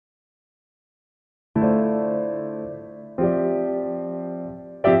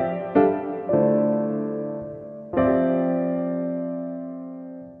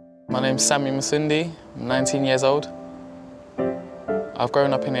My name's Sammy Masundi, I'm 19 years old. I've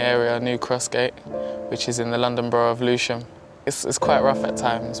grown up in the area New Crossgate, which is in the London Borough of Lewisham. It's quite rough at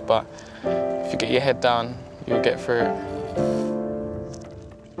times, but if you get your head down, you'll get through it.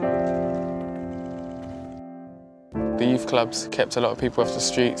 The youth clubs kept a lot of people off the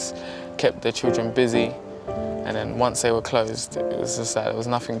streets, kept their children busy, and then once they were closed, it was just that there was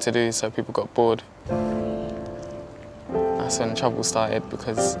nothing to do, so people got bored. That's when trouble started,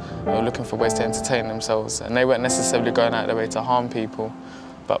 because they were looking for ways to entertain themselves, and they weren't necessarily going out their way to harm people,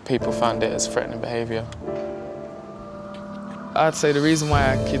 but people found it as threatening behaviour. I'd say the reason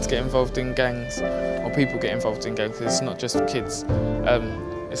why kids get involved in gangs, or people get involved in gangs, is not just kids.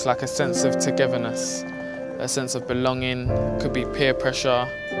 It's like a sense of togetherness, a sense of belonging. It could be peer pressure,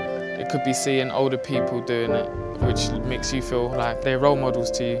 it could be seeing older people doing it, which makes you feel like they're role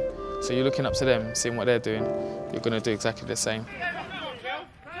models to you. So you're looking up to them, seeing what they're doing, you're going to do exactly the same.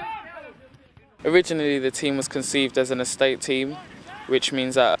 Originally, the team was conceived as an estate team, which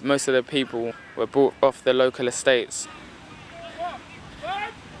means that most of the people were brought off the local estates.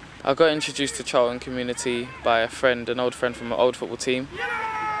 I got introduced to Charlton community by a friend, an old friend from an old football team.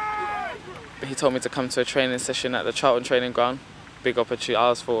 He told me to come to a training session at the Charlton training ground. Big opportunity. I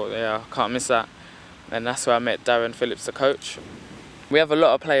was thought, yeah, I can't miss that. And that's where I met Darren Phillips, the coach. We have a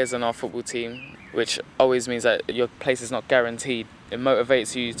lot of players on our football team, which always means that your place is not guaranteed. It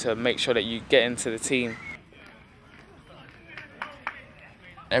motivates you to make sure that you get into the team.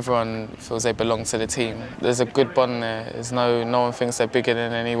 Everyone feels they belong to the team. There's a good bond there. No one thinks they're bigger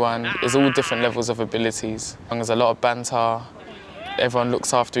than anyone. There's all different levels of abilities. There's a lot of banter. Everyone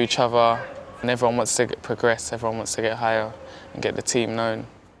looks after each other, and everyone wants to progress. Everyone wants to get higher and get the team known.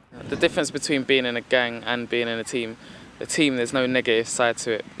 The difference between being in a gang and being in a team, the team, there's no negative side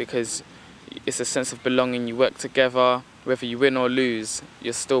to it, because it's a sense of belonging. You work together. Whether you win or lose,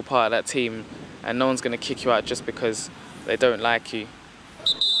 you're still part of that team, and no one's going to kick you out just because they don't like you.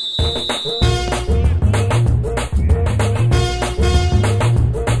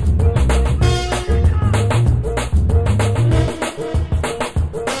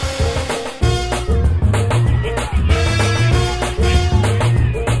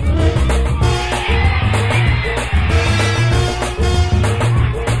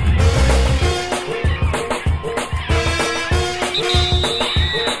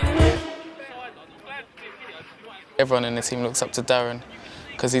 Everyone in the team looks up to Darren,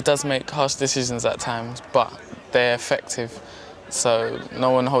 because he does make harsh decisions at times, but they're effective, so no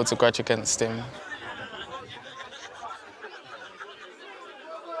one holds a grudge against him.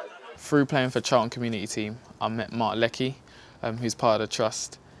 Through playing for Charlton community team, I met Mark Leckie, who's part of the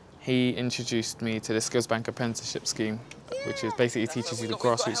trust. He introduced me to the Skills Bank apprenticeship scheme, which is basically teaches you the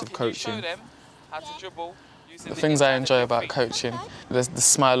grassroots of coaching. The things I enjoy about coaching, the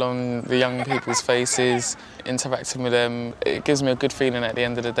smile on the young people's faces, interacting with them, it gives me a good feeling at the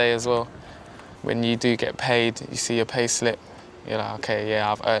end of the day as well. When you do get paid, you see your pay slip, you're like, okay,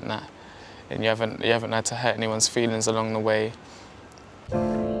 yeah, I've earned that. And you haven't had to hurt anyone's feelings along the way.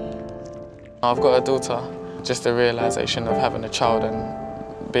 I've got a daughter. Just the realisation of having a child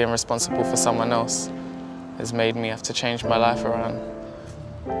and being responsible for someone else has made me have to change my life around.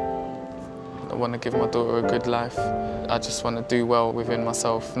 I want to give my daughter a good life. I just want to do well within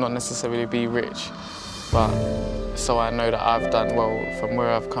myself, not necessarily be rich, but so I know that I've done well from where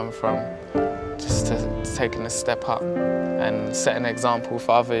I've come from, just to taking a step up and set an example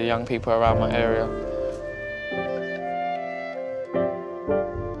for other young people around my area.